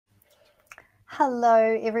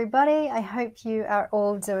Hello, everybody. I hope you are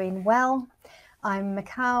all doing well. I'm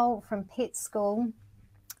Mikhail from Pet School,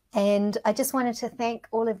 and I just wanted to thank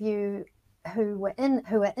all of you who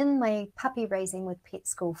are in my Puppy Raising with Pet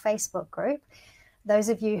School Facebook group. Those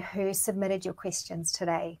of you who submitted your questions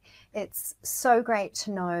today. It's so great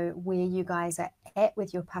to know where you guys are at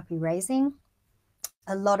with your puppy raising.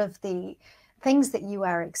 A lot of the things that you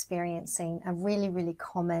are experiencing are really, really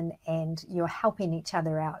common, and you're helping each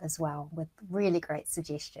other out as well with really great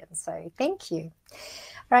suggestions. So thank you. All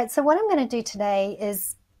right, so what I'm going to do today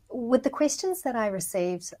is, with the questions that I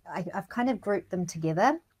received, I've kind of grouped them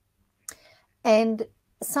together. And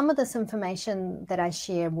some of this information that I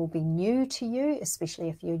share will be new to you, especially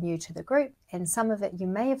if you're new to the group, and some of it you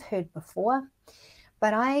may have heard before.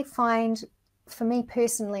 But I find, for me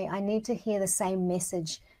personally, I need to hear the same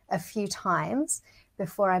message a few times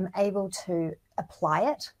before I'm able to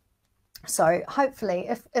apply it. So hopefully,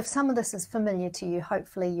 if some of this is familiar to you,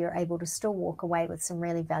 hopefully you're able to still walk away with some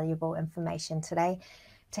really valuable information today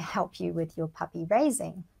to help you with your puppy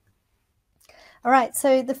raising. All right,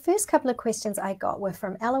 so the first couple of questions I got were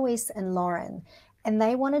from Eloise and Lauren, and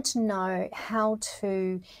they wanted to know how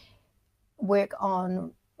to work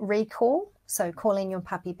on recall, so calling your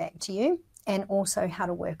puppy back to you, and also how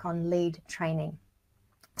to work on lead training.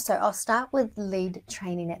 So I'll start with lead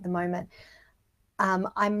training at the moment.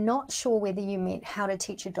 I'm not sure whether you meant how to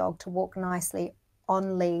teach a dog to walk nicely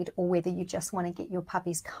on lead, or whether you just want to get your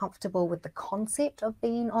puppies comfortable with the concept of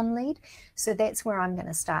being on lead. So that's where I'm going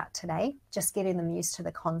to start today, just getting them used to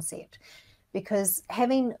the concept, because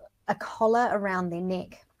having a collar around their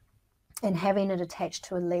neck and having it attached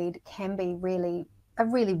to a lead can be a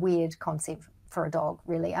really weird concept for a dog,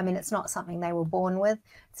 really. I mean, it's not something they were born with.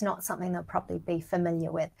 It's not something they'll probably be familiar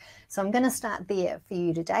with. So I'm going to start there for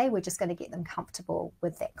you today. We're just going to get them comfortable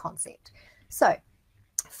with that concept. So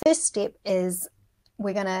first step is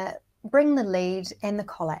we're going to bring the lead and the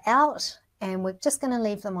collar out, and we're just going to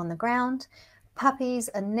leave them on the ground. Puppies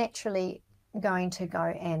are naturally going to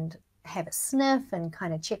go and have a sniff and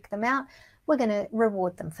kind of check them out. We're going to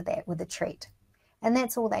reward them for that with a treat. And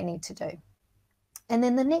that's all they need to do. And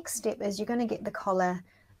then the next step is you're going to get the collar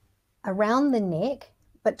around the neck,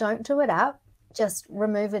 but don't do it up. Just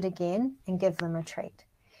remove it again and give them a treat.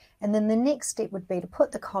 And then the next step would be to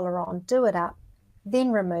put the collar on, do it up,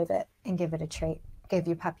 then remove it and give it a treat. Give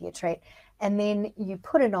your puppy a treat. And then you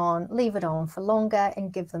put it on, leave it on for longer,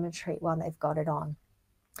 and give them a treat while they've got it on.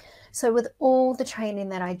 So with all the training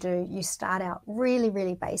that I do, you start out really,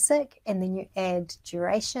 really basic, and then you add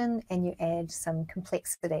duration and you add some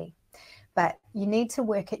complexity. But you need to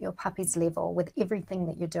work at your puppy's level with everything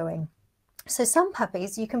that you're doing. So some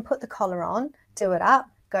puppies, you can put the collar on, do it up,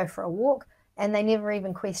 go for a walk, and they never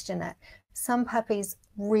even question it. Some puppies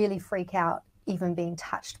really freak out even being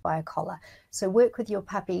touched by a collar. So work with your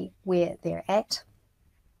puppy where they're at.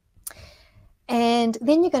 And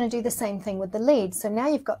then you're going to do the same thing with the lead. So now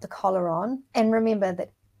you've got the collar on, and remember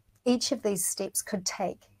that each of these steps could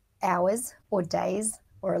take hours or days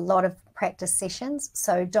or a lot of practice sessions,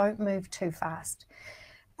 so don't move too fast.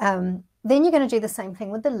 Then you're going to do the same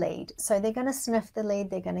thing with the lead. So they're going to sniff the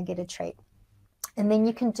lead, they're going to get a treat. And then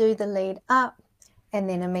you can do the lead up and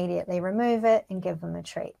then immediately remove it and give them a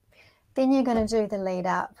treat. Then you're going to do the lead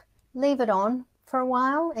up, leave it on for a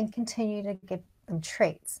while, and continue to give them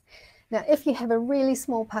treats. Now, if you have a really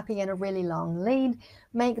small puppy and a really long lead,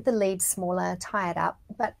 make the lead smaller, tie it up.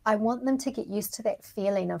 But I want them to get used to that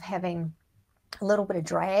feeling of having a little bit of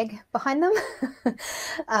drag behind them.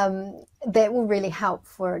 That will really help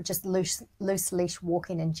for just loose leash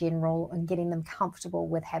walking in general, and getting them comfortable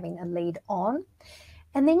with having a lead on.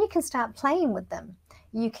 And then you can start playing with them.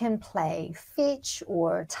 You can play fetch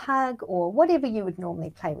or tug or whatever you would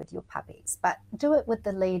normally play with your puppies, but do it with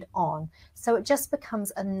the lead on, so it just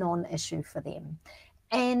becomes a non-issue for them.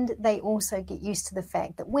 And they also get used to the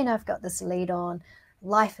fact that when I've got this lead on,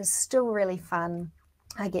 life is still really fun.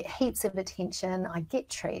 I get heaps of attention, I get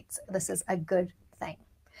treats. This is a good thing.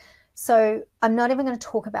 So I'm not even going to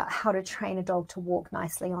talk about how to train a dog to walk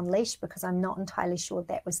nicely on leash, because I'm not entirely sure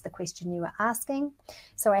that was the question you were asking.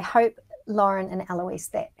 So I hope, Lauren and Eloise,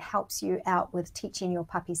 that helps you out with teaching your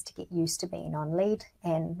puppies to get used to being on lead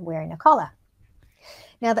and wearing a collar.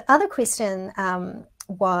 Now, the other question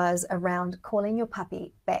was around calling your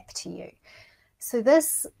puppy back to you. So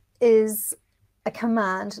this is a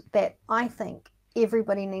command that I think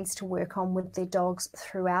everybody needs to work on with their dogs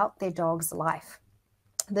throughout their dog's life.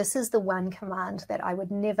 This is the one command that I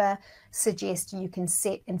would never suggest you can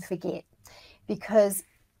set and forget, because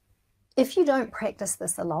if you don't practice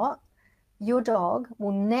this a lot, your dog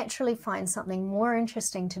will naturally find something more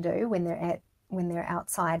interesting to do when they're at when they're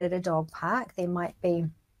outside at a dog park, there might be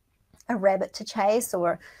a rabbit to chase,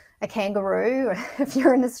 or a kangaroo, or if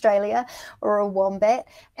you're in Australia, or a wombat,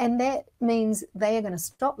 and that means they are going to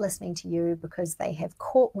stop listening to you because they have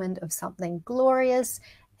caught wind of something glorious,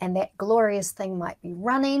 and that glorious thing might be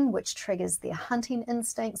running, which triggers their hunting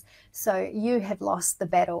instincts. So you have lost the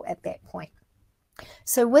battle at that point.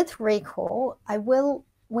 So with recall,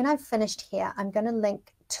 when I've finished here, I'm going to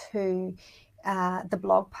link to the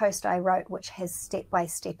blog post I wrote, which has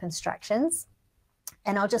step-by-step instructions,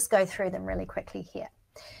 and I'll just go through them really quickly here.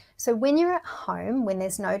 So when you're at home, when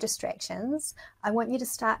there's no distractions, I want you to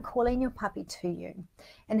start calling your puppy to you.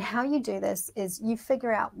 And how you do this is you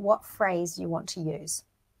figure out what phrase you want to use.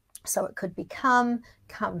 So it could be come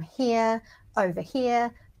here, over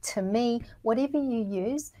here, to me, whatever you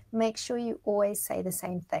use, make sure you always say the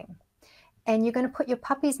same thing. And you're going to put your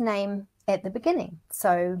puppy's name at the beginning.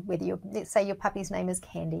 So whether let's say your puppy's name is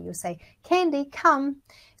Candy, you'll say, Candy, come.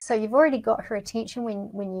 So you've already got her attention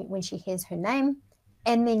when she hears her name,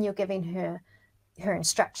 and then you're giving her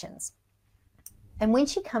instructions. And when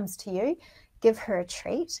she comes to you, give her a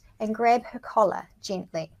treat and grab her collar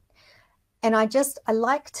gently. And I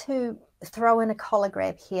like to throw in a collar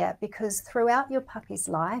grab here, because throughout your puppy's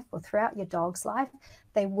life, or throughout your dog's life,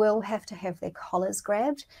 they will have to have their collars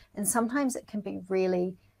grabbed. And sometimes it can be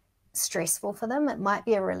really stressful for them. It might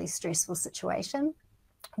be a really stressful situation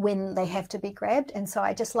when they have to be grabbed. And so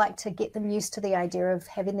I just like to get them used to the idea of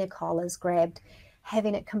having their collars grabbed,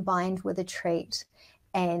 having it combined with a treat,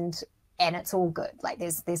 and it's all good. Like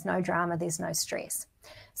there's no drama, there's no stress.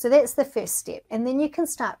 So that's the first step. And then you can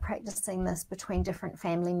start practicing this between different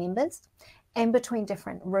family members, and between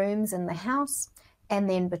different rooms in the house, and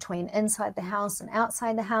then between inside the house and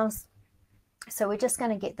outside the house. So we're just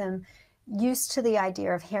going to get them used to the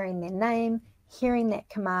idea of hearing their name, hearing that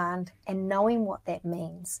command, and knowing what that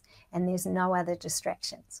means. And there's no other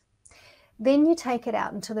distractions. Then you take it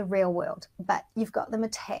out into the real world, but you've got them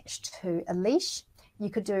attached to a leash. You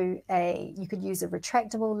could use a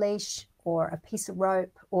retractable leash, or a piece of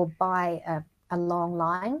rope, or buy a long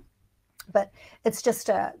line. But it's just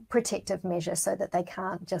a protective measure so that they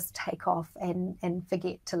can't just take off and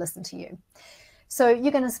forget to listen to you. So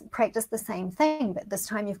you're going to practice the same thing, but this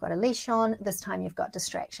time you've got a leash on, this time you've got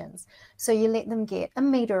distractions. So you let them get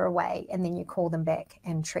 1 meter away, and then you call them back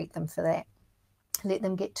and treat them for that. Let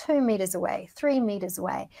them get 2 meters away, 3 meters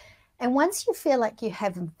away. And once you feel like you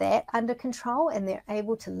have that under control and they're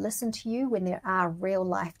able to listen to you when there are real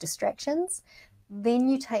life distractions, then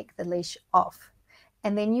you take the leash off.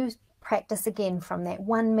 And then you practice again from that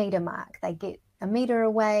 1 meter mark. They get 1 meter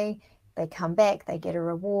away, they come back, they get a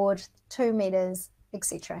reward, 2 meters,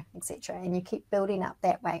 etc., etc. And you keep building up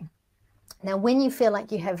that way. Now, when you feel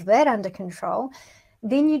like you have that under control,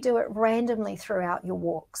 then you do it randomly throughout your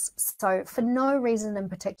walks. So for no reason in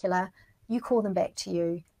particular, you call them back to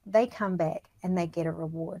you, they come back, and they get a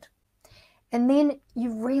reward. And then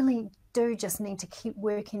you really do just need to keep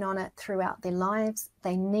working on it throughout their lives.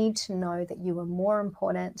 They need to know that you are more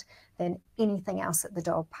important than anything else at the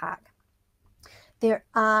dog park. There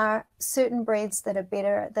are certain breeds that are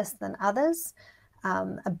better at this than others.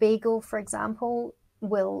 A beagle, for example,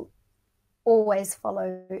 will always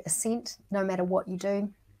follow a scent no matter what you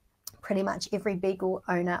do. Pretty much every beagle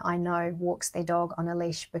owner I know walks their dog on a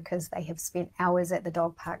leash because they have spent hours at the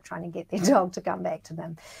dog park trying to get their dog to come back to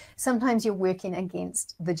them. Sometimes you're working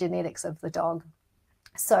against the genetics of the dog.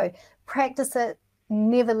 So practice it,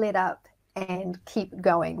 never let up, and keep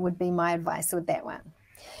going would be my advice with that one.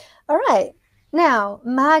 All right. Now,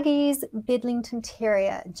 Margie's Bedlington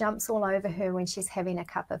Terrier jumps all over her when she's having a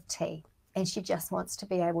cup of tea, and she just wants to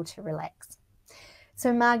be able to relax.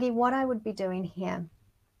 So Margie, what I would be doing here,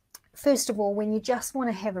 first of all, when you just want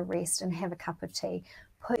to have a rest and have a cup of tea,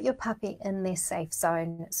 put your puppy in their safe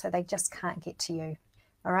zone so they just can't get to you.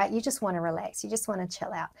 All right, you just want to relax, you just want to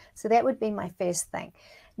chill out. So that would be my first thing.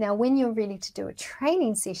 Now, when you're ready to do a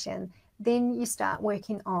training session, then you start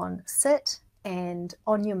working on sit and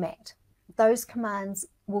on your mat. Those commands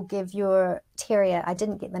will give your terrier, I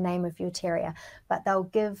didn't get the name of your terrier, but they'll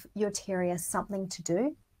give your terrier something to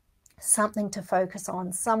do, something to focus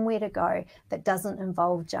on, somewhere to go that doesn't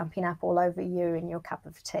involve jumping up all over you and your cup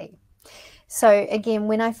of tea. So again,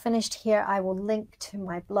 when I finished here, I will link to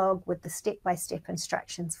my blog with the step-by-step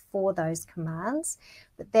instructions for those commands.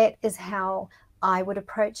 But that is how I would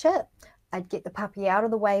approach it. I'd get the puppy out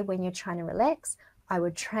of the way when you're trying to relax. I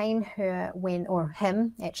would train her when, or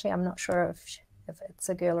him, actually, I'm not sure if it's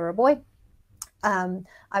a girl or a boy.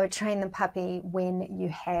 I would train the puppy when you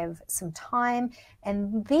have some time.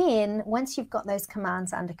 And then once you've got those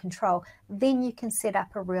commands under control, then you can set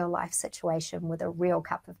up a real life situation with a real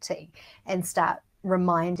cup of tea and start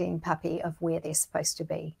reminding puppy of where they're supposed to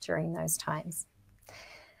be during those times.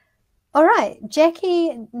 All right,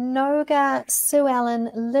 Jackie, Noga, Sue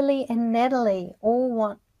Ellen, Lily, and Natalie all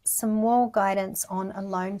want some more guidance on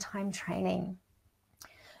alone time training.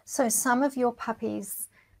 So some of your puppies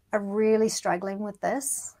are really struggling with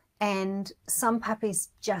this, and some puppies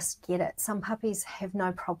just get it. Some puppies have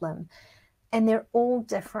no problem, and they're all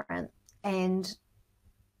different, and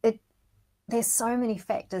there's so many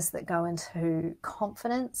factors that go into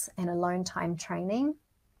confidence and alone time training.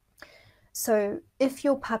 So if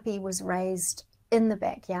your puppy was raised in the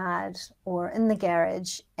backyard or in the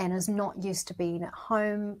garage and is not used to being at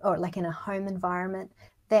home or like in a home environment,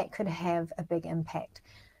 that could have a big impact.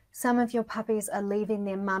 Some of your puppies are leaving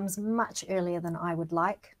their mums much earlier than I would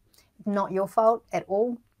like. Not your fault at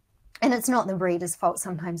all. And it's not the breeder's fault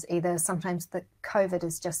sometimes either. Sometimes the COVID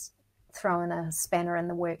is just throwing a spanner in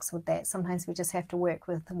the works with that. Sometimes we just have to work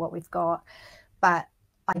with what we've got. But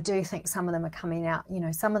I do think some of them are coming out, you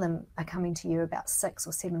know, some of them are coming to you about 6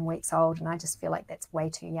 or 7 weeks old, and I just feel like that's way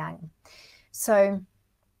too young. So,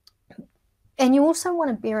 and you also want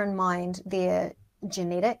to bear in mind their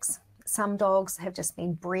genetics. Some dogs have just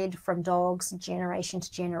been bred from dogs generation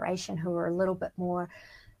to generation who are a little bit more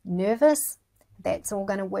nervous. That's all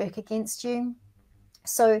going to work against you.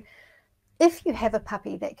 So if you have a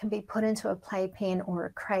puppy that can be put into a playpen or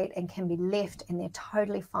a crate and can be left and they're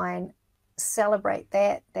totally fine, celebrate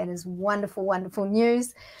that. That is wonderful, wonderful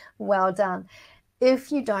news. Well done.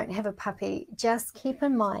 If you don't have a puppy, just keep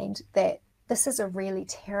in mind that this is a really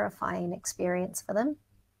terrifying experience for them.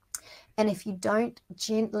 And if you don't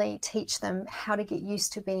gently teach them how to get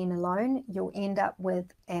used to being alone, you'll end up with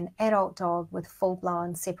an adult dog with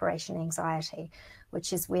full-blown separation anxiety,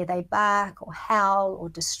 which is where they bark or howl or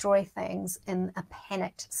destroy things in a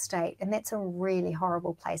panicked state. And that's a really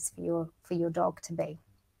horrible place for your dog to be.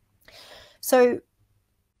 So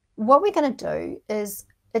what we're going to do is,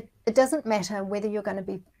 it doesn't matter whether you're going to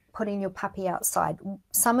be putting your puppy outside.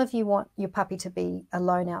 Some of you want your puppy to be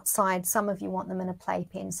alone outside. Some of you want them in a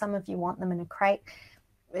playpen. Some of you want them in a crate.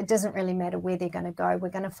 It doesn't really matter where they're going to go. We're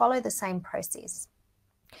going to follow the same process.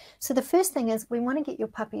 So the first thing is we want to get your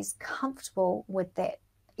puppies comfortable with that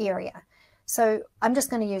area. So I'm just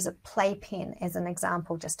going to use a playpen as an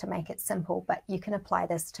example just to make it simple, but you can apply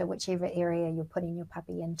this to whichever area you're putting your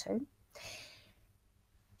puppy into.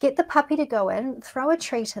 Get the puppy to go in, throw a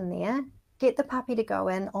treat in there, get the puppy to go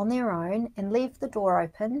in on their own and leave the door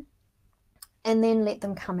open, and then let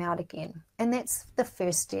them come out again. And that's the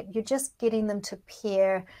first step. You're just getting them to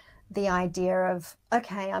pair the idea of,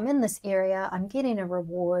 okay, I'm in this area, I'm getting a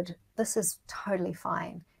reward, this is totally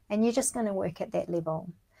fine. And you're just going to work at that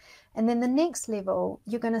level. And then the next level,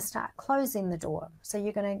 you're going to start closing the door. So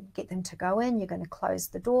you're going to get them to go in, you're going to close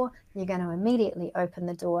the door, you're going to immediately open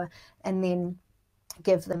the door and then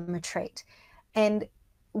give them a treat. And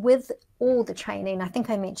with all the training, I think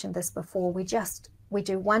I mentioned this before, we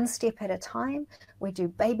do one step at a time, we do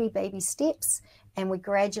baby steps, and we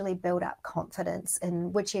gradually build up confidence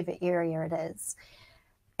in whichever area it is.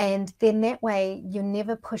 And then that way you're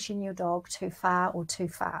never pushing your dog too far or too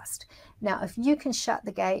fast. Now, if you can shut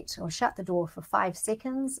the gate or shut the door for 5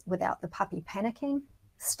 seconds without the puppy panicking,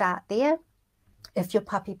 start there. If your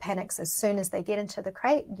puppy panics as soon as they get into the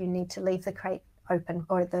crate, you need to leave the crate open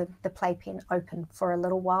or the playpen open for a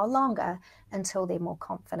little while longer until they're more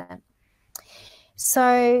confident.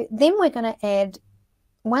 So then we're going to add,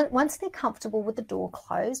 once they're comfortable with the door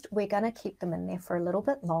closed, we're going to keep them in there for a little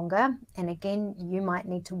bit longer. And again, you might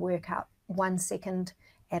need to work up 1 second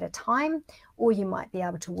at a time, or you might be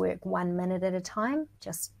able to work 1 minute at a time.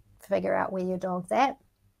 Just figure out where your dog's at.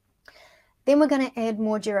 Then we're going to add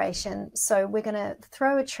more duration. So we're going to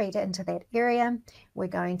throw a treat into that area. We're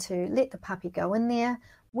going to let the puppy go in there.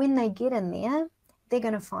 When they get in there, they're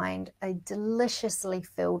going to find a deliciously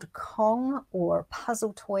filled Kong or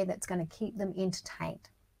puzzle toy that's going to keep them entertained.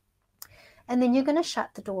 And then you're going to shut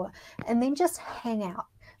the door and then just hang out.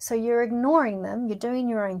 So you're ignoring them. You're doing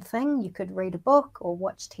your own thing. You could read a book or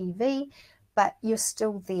watch TV, but you're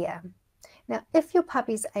still there. Now, if your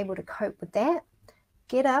puppy's able to cope with that,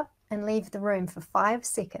 get up and leave the room for 5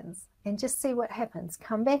 seconds and just see what happens.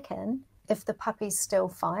 Come back in. If the puppy's still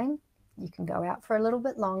fine, you can go out for a little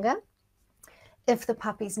bit longer. If the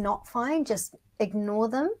puppy's not fine, just ignore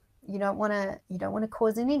them. You don't want to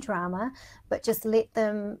cause any drama, but just let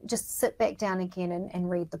them just sit back down again and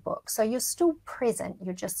read the book. So you're still present.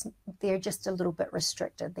 They're just a little bit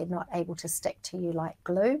restricted. They're not able to stick to you like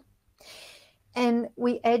glue. And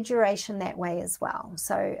we add duration that way as well.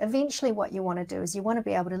 So eventually what you want to do is you want to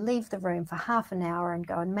be able to leave the room for half an hour and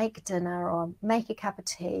go and make dinner or make a cup of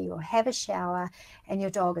tea or have a shower, and your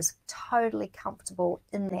dog is totally comfortable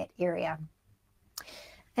in that area.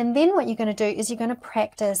 And then what you're going to do is you're going to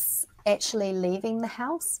practice actually leaving the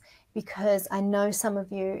house, because I know some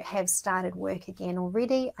of you have started work again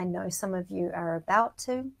already. I know some of you are about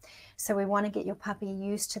to. So we want to get your puppy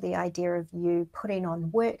used to the idea of you putting on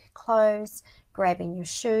work clothes, grabbing your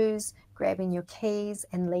shoes, grabbing your keys,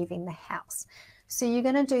 and leaving the house. So you're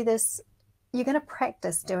going to do this, you're going to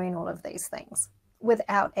practice doing all of these things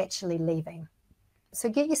without actually leaving. So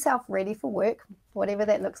get yourself ready for work, whatever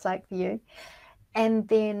that looks like for you, and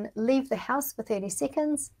then leave the house for 30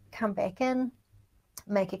 seconds, come back in,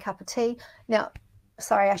 make a cup of tea. Now,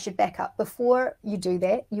 sorry, I should back up. Before you do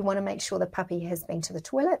that, you want to make sure the puppy has been to the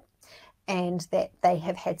toilet and that they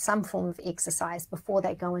have had some form of exercise before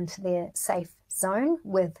they go into their safe zone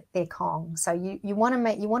with their Kong. So you want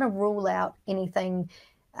to rule out anything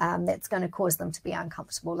that's going to cause them to be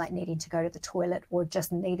uncomfortable, like needing to go to the toilet or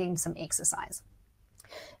just needing some exercise.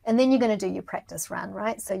 And then you're going to do your practice run,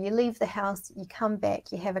 right? So you leave the house, you come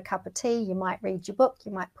back, you have a cup of tea, you might read your book,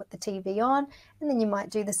 you might put the TV on, and then you might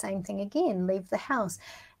do the same thing again, leave the house.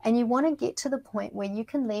 And you want to get to the point where you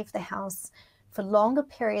can leave the house for longer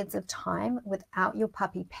periods of time without your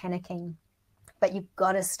puppy panicking. But you've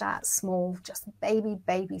got to start small, just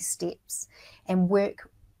baby steps, and work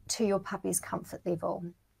to your puppy's comfort level.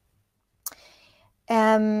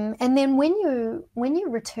 And then when you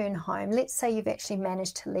return home, let's say you've actually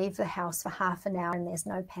managed to leave the house for half an hour and there's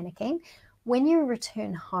no panicking. When you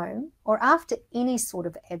return home, or after any sort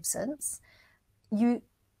of absence, you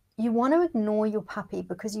want to ignore your puppy,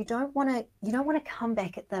 because you don't want to come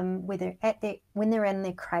back at them when they're in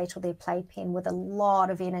their crate or their playpen with a lot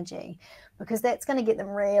of energy, because that's going to get them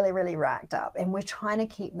really racked up. And we're trying to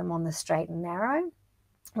keep them on the straight and narrow.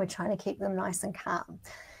 We're trying to keep them nice and calm.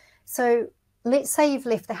 So let's say you've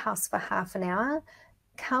left the house for half an hour,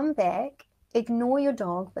 come back, ignore your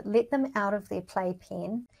dog, but let them out of their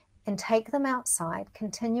playpen and take them outside,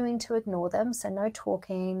 continuing to ignore them. So no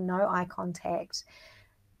talking, no eye contact.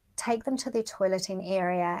 Take them to their toileting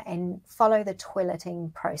area and follow the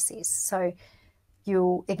toileting process. So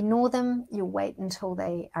you'll ignore them, you'll wait until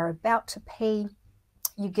they are about to pee,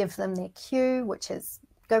 you give them their cue, which is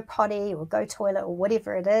go potty or go toilet or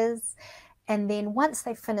whatever it is. And then once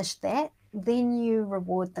they've finished that, then you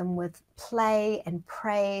reward them with play and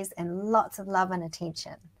praise and lots of love and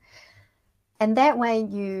attention. And that way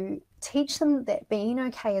you teach them that being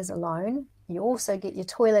okay is alone. You also get your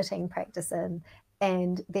toileting practice in,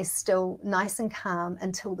 and they're still nice and calm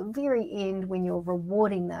until the very end when you're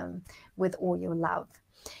rewarding them with all your love.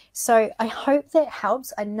 So I hope that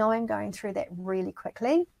helps. I know I'm going through that really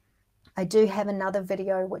quickly. I do have another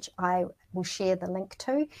video which I will share the link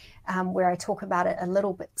to, where I talk about it a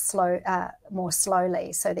little bit more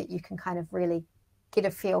slowly, so that you can kind of really get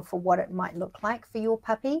a feel for what it might look like for your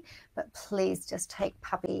puppy. But please just take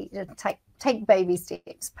baby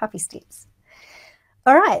steps, puppy steps.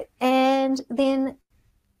 All right, and then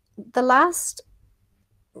the last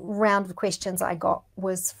round of questions I got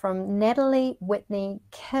was from Natalie, Whitney,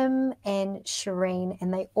 Kim, and Shireen,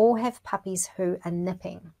 and they all have puppies who are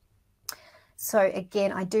nipping. So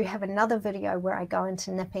again, I do have another video where I go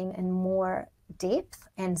into nipping in more depth,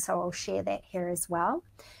 and so I'll share that here as well.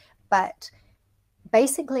 But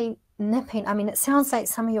basically nipping, I mean, it sounds like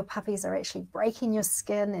some of your puppies are actually breaking your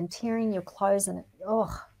skin and tearing your clothes, and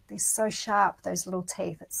they're so sharp, those little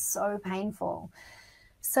teeth. It's so painful.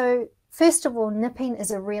 So first of all, nipping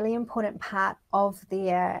is a really important part of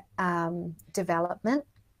their development,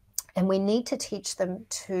 and we need to teach them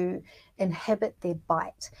to inhibit their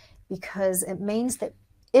bite, because it means that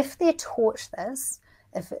if they're taught this,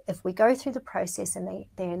 if we go through the process and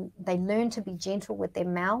they learn to be gentle with their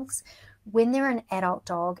mouths, when they're an adult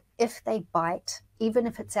dog, if they bite, even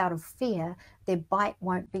if it's out of fear, their bite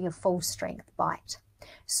won't be a full strength bite.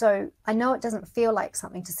 So I know it doesn't feel like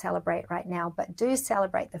something to celebrate right now, but do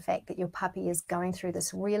celebrate the fact that your puppy is going through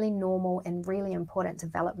this really normal and really important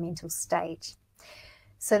developmental stage.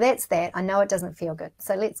 So that's that. I know it doesn't feel good.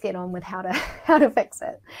 So let's get on with how to fix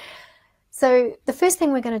it. So the first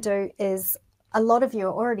thing we're going to do is, a lot of you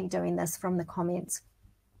are already doing this from the comments.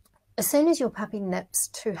 As soon as your puppy nips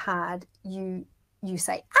too hard, you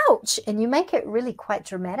say, ouch, and you make it really quite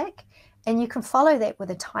dramatic, and you can follow that with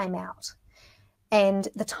a timeout. And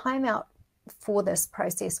the timeout for this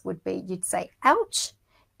process would be, you'd say, ouch,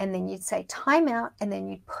 and then you'd say timeout, and then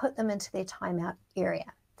you'd put them into their timeout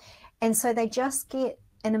area. And so they just get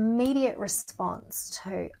an immediate response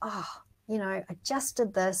to, I just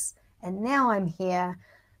did this, and now I'm here.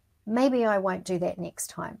 Maybe I won't do that next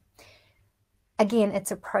time. Again,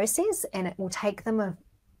 it's a process, and it will take them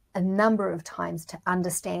a number of times to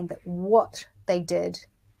understand that what they did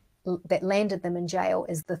that landed them in jail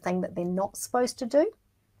is the thing that they're not supposed to do.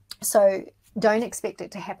 So don't expect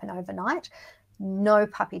it to happen overnight. No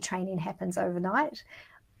puppy training happens overnight.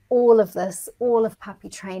 All of puppy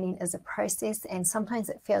training is a process, and sometimes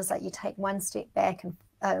it feels like you take one step back and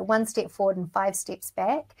 1 step forward and 5 steps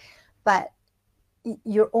back, but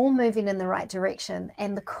you're all moving in the right direction.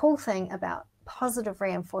 And the cool thing about positive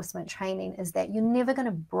reinforcement training is that you're never going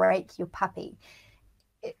to break your puppy.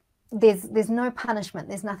 There's no punishment.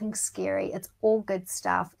 There's nothing scary. It's all good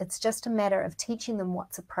stuff. It's just a matter of teaching them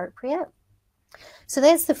what's appropriate. So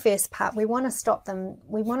that's the first part. We want to stop them.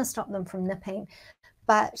 We want to stop them from nipping.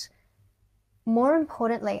 But more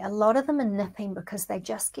importantly, a lot of them are nipping because they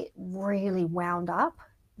just get really wound up.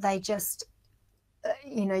 They just,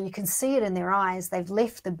 you can see it in their eyes. They've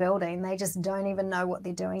left the building. They just don't even know what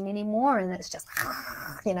they're doing anymore. And it's just,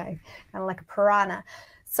 kind of like a piranha.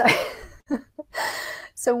 So,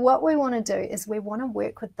 so what we want to do is we want to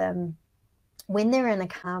work with them when they're in a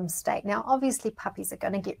calm state. Now, obviously, puppies are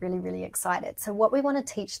going to get really, really excited. So what we want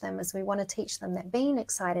to teach them is we want to teach them that being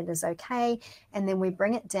excited is okay. And then we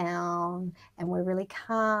bring it down and we're really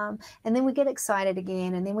calm. And then we get excited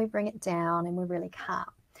again, and then we bring it down and we're really calm.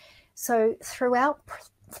 So throughout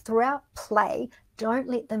play, don't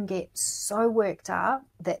let them get so worked up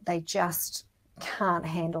that they just can't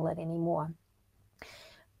handle it anymore.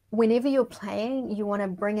 Whenever you're playing, you want to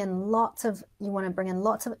bring in lots of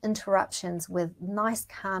interruptions with nice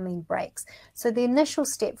calming breaks. So the initial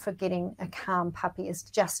step for getting a calm puppy is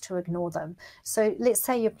just to ignore them. So let's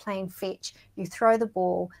say you're playing fetch, you throw the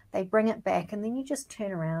ball, they bring it back, and then you just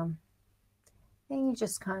turn around and you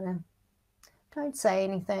just kind of don't say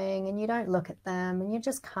anything, and you don't look at them, and you're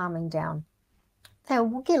just calming down. They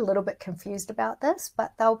will get a little bit confused about this,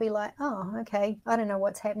 but they'll be like, oh, okay, I don't know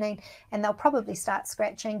what's happening. And they'll probably start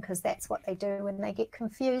scratching because that's what they do when they get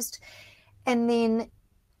confused. And then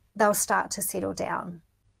they'll start to settle down.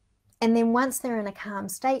 And then once they're in a calm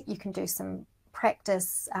state, you can do some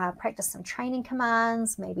practice some training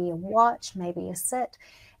commands, maybe a watch, maybe a sit.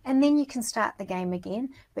 And then you can start the game again,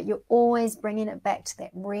 but you're always bringing it back to that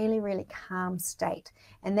really, really calm state.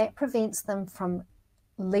 And that prevents them from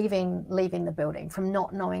leaving the building, from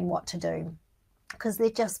not knowing what to do, because they're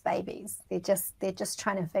just babies. They're just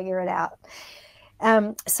trying to figure it out.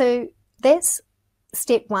 So that's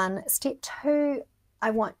step 1. Step 2, I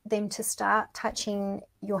want them to start touching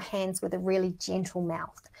your hands with a really gentle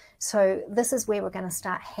mouth. So this is where we're going to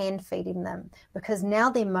start hand feeding them, because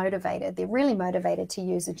now they're motivated. They're really motivated to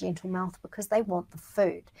use a gentle mouth because they want the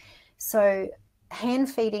food. So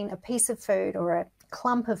hand feeding a piece of food or a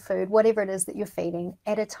clump of food, whatever it is that you're feeding,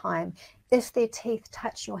 at a time. If their teeth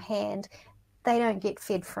touch your hand, they don't get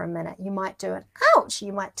fed for a minute. You might do an ouch.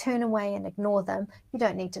 You might turn away and ignore them. You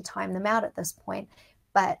don't need to time them out at this point,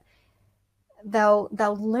 but they'll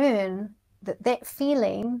learn that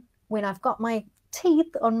feeling when I've got my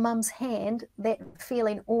teeth on mum's hand, that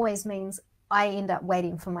feeling always means I end up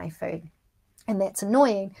waiting for my food, and that's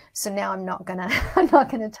annoying. So now I'm not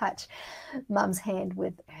gonna touch mum's hand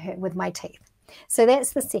with my teeth. So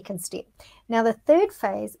that's the second step. Now the third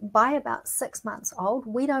phase, by about 6 months old,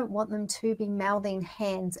 we don't want them to be mouthing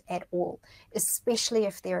hands at all, especially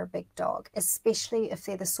if they're a big dog, especially if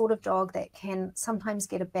they're the sort of dog that can sometimes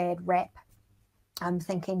get a bad rap. I'm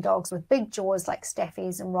thinking dogs with big jaws like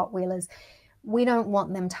Staffies and Rottweilers. We don't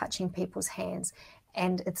want them touching people's hands.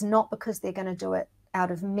 And it's not because they're going to do it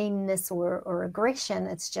out of meanness or aggression.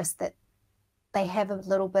 It's just that they have a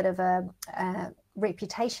little bit of a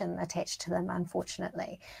reputation attached to them,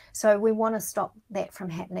 unfortunately. So we want to stop that from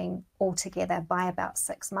happening altogether by about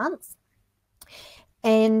 6 months.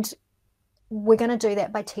 And we're going to do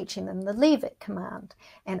that by teaching them the leave it command.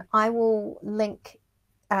 And I will link,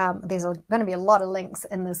 there's going to be a lot of links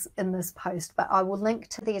in this post, but I will link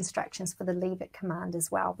to the instructions for the leave it command as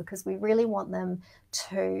well, because we really want them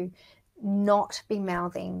to not be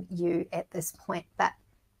mouthing you at this point. But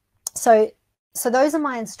so those are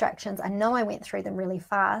my instructions. I know I went through them really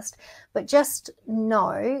fast, but just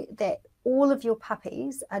know that all of your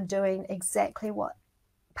puppies are doing exactly what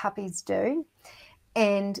puppies do.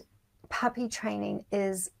 And puppy training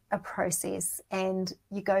is a process, and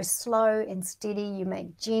you go slow and steady. You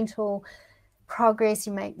make gentle progress.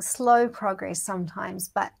 You make slow progress sometimes,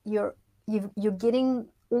 but you're getting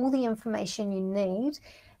all the information you need.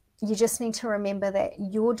 You just need to remember that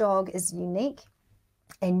your dog is unique,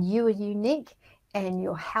 and you are unique, and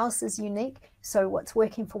your house is unique. So what's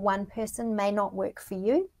working for one person may not work for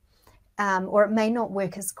you. or it may not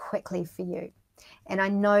work as quickly for you. And I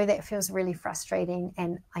know that feels really frustrating,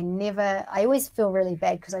 and I always feel really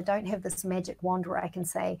bad because I don't have this magic wand where I can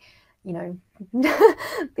say, you know,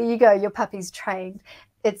 there you go, your puppy's trained.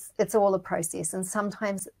 It's all a process, and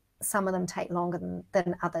sometimes some of them take longer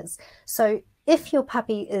than others. So if your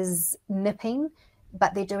puppy is nipping,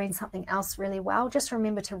 but they're doing something else really well, just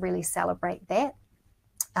remember to really celebrate that.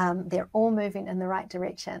 They're all moving in the right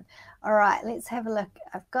direction. All right, let's have a look.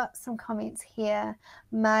 I've got some comments here.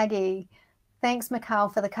 Margie, thanks, Mikhail,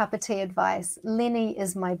 for the cup of tea advice. Lenny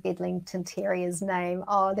is my Bedlington Terrier's name.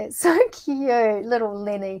 Oh, that's so cute, little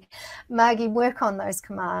Lenny. Margie, work on those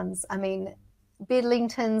commands. I mean,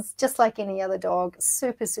 Bedlingtons, just like any other dog,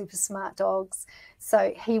 super, super smart dogs.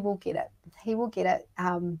 So he will get it. He will get it.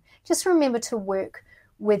 Just remember to work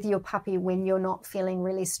with your puppy when you're not feeling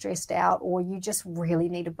really stressed out or you just really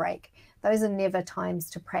need a break. Those are never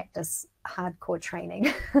times to practice hardcore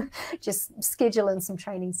training. Just schedule in some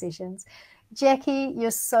training sessions. Jackie,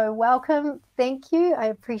 you're so welcome. Thank you. I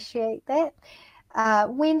appreciate that.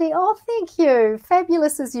 Wendy, oh, thank you.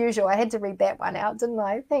 Fabulous as usual. I had to read that one out, didn't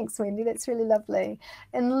I? Thanks, Wendy. That's really lovely.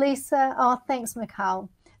 And Lisa, oh, thanks, Mikhail.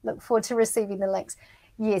 Look forward to receiving the links.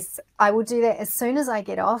 Yes, I will do that as soon as I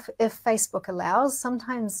get off, if Facebook allows.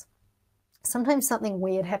 Sometimes something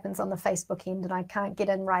weird happens on the Facebook end and I can't get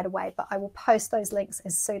in right away, but I will post those links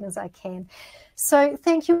as soon as I can. So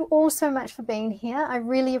thank you all so much for being here. I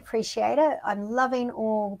really appreciate it. I'm loving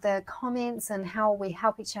all the comments and how we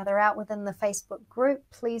help each other out within the Facebook group.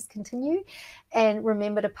 Please continue. And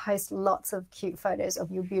remember to post lots of cute photos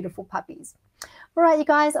of your beautiful puppies. All right, you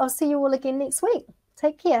guys, I'll see you all again next week.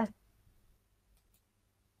 Take care.